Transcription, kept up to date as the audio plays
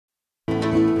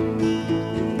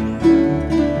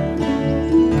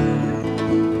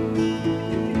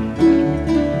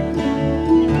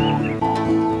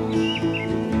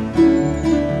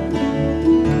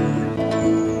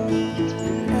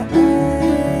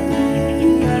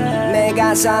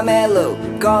が覚める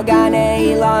黄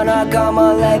金色の木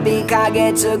漏れ日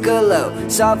陰作る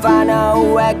ソファ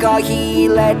の上コーヒ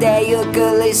ー入れてゆっ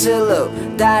くりする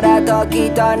ただ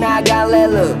時と流れ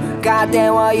るカーテ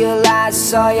ンを揺ら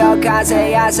すそよ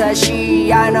風優し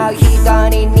いあの人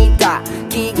に似た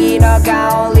木々の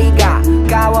香りが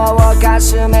顔をか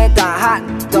すめたは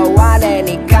っと我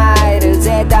に返る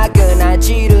贅沢な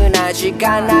チルな時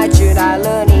間ナチュラ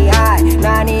ルに愛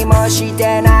何もし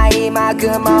てない今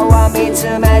雲を見つ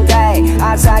めて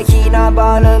朝日昇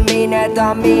る峰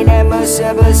と峰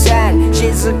結ぶ線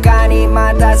静かに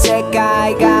また世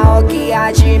界が起き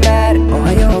始めるお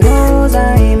はようご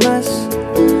ざいます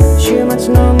週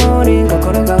末のモーニング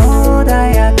心が穏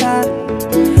やか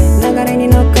流れに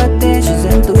乗っかって自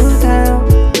然と歌う、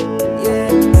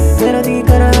メロディー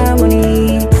からハーモ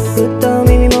ニーふっと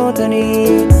耳元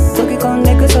に溶け込ん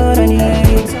でく空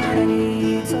に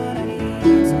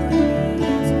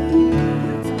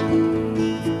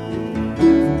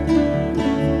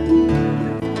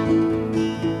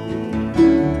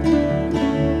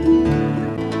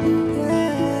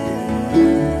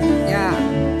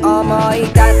思い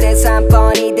立って散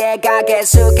歩に出かけ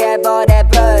スケボーで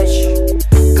プッシュ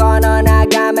この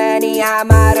眺めにハ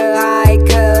マる俳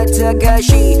句美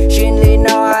しい真理の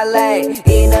晴れ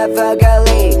犬ふぐ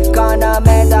りこの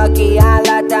目時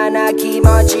新たな気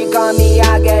持ち込み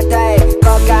上げて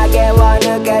木陰を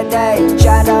抜けて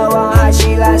車道を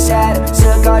走らせる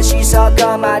少しそ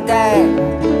こまで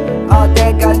お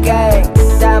出かけ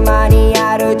たまに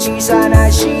ある小さ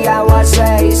な幸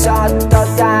せそっと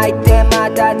抱いてま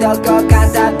たどこか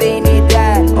旅に出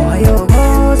るおはよう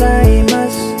ございま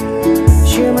す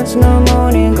週末のモ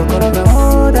ーニング心が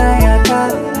穏やか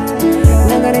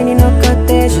流れに乗っかっ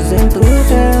て自然と歌う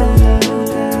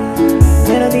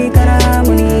メロディーからハー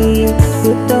モニー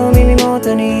ふっと耳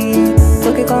元に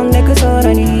溶け込んでく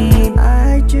空に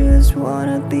I just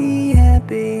wanna be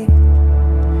happy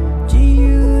自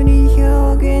由に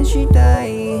表現した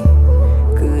い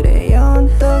クレヨン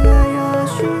と画用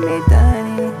紙みたい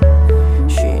に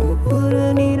シンプ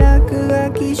ルに落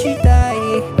書きしたい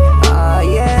Oh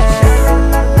yeah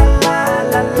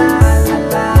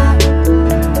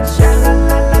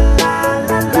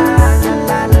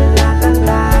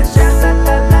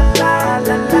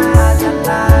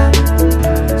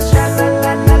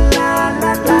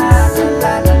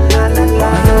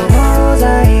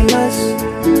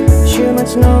週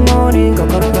末のモーニング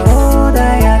心が穏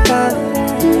やか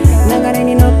流れ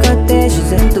に乗っかって自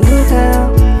然と歌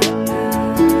う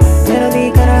メロデ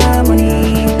ィーからハーモニ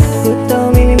ーふっ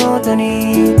と耳元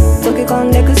に溶け込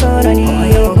んでく空におは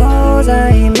ようござ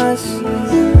います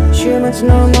週末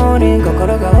のモーニング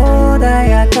心が